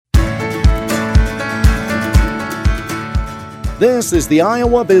This is the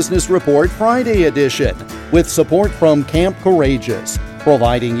Iowa Business Report Friday edition, with support from Camp Courageous,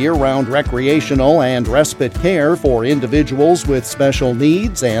 providing year-round recreational and respite care for individuals with special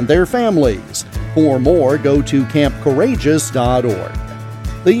needs and their families. For more, go to campcourageous.org.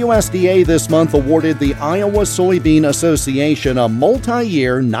 The U.S.D.A. this month awarded the Iowa Soybean Association a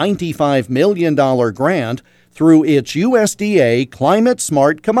multi-year $95 million grant through its U.S.D.A. Climate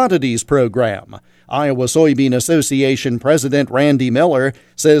Smart Commodities program. Iowa Soybean Association President Randy Miller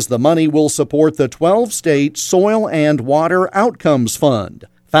says the money will support the 12-state Soil and Water Outcomes Fund,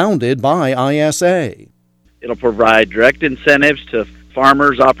 founded by ISA. It'll provide direct incentives to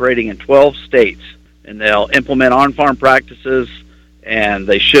farmers operating in 12 states, and they'll implement on-farm practices, and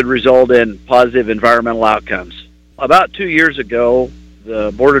they should result in positive environmental outcomes. About 2 years ago,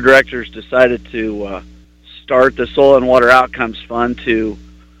 the board of directors decided to start the Soil and Water Outcomes Fund to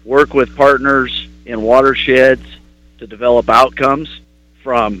work with partners in watersheds to develop outcomes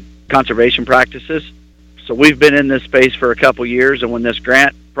from conservation practices. So we've been in this space for a couple years, and when this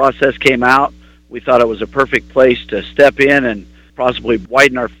grant process came out, we thought it was a perfect place to step in and possibly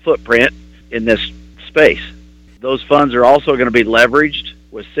widen our footprint in this space. Those funds are also going to be leveraged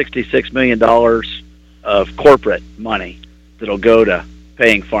with $66 million of corporate money that'll go to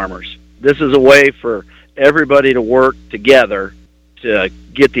paying farmers. This is a way for everybody to work together to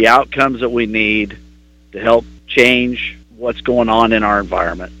get the outcomes that we need to help change what's going on in our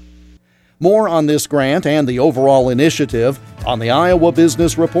environment. More on this grant and the overall initiative on the Iowa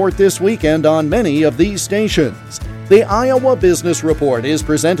Business Report this weekend on many of these stations. The Iowa Business Report is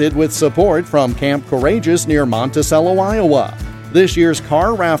presented with support from Camp Courageous near Monticello, Iowa. This year's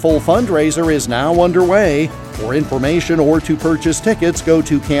car raffle fundraiser is now underway. For information or to purchase tickets, go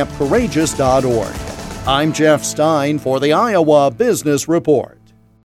to campcourageous.org. I'm Jeff Stein for the Iowa Business Report.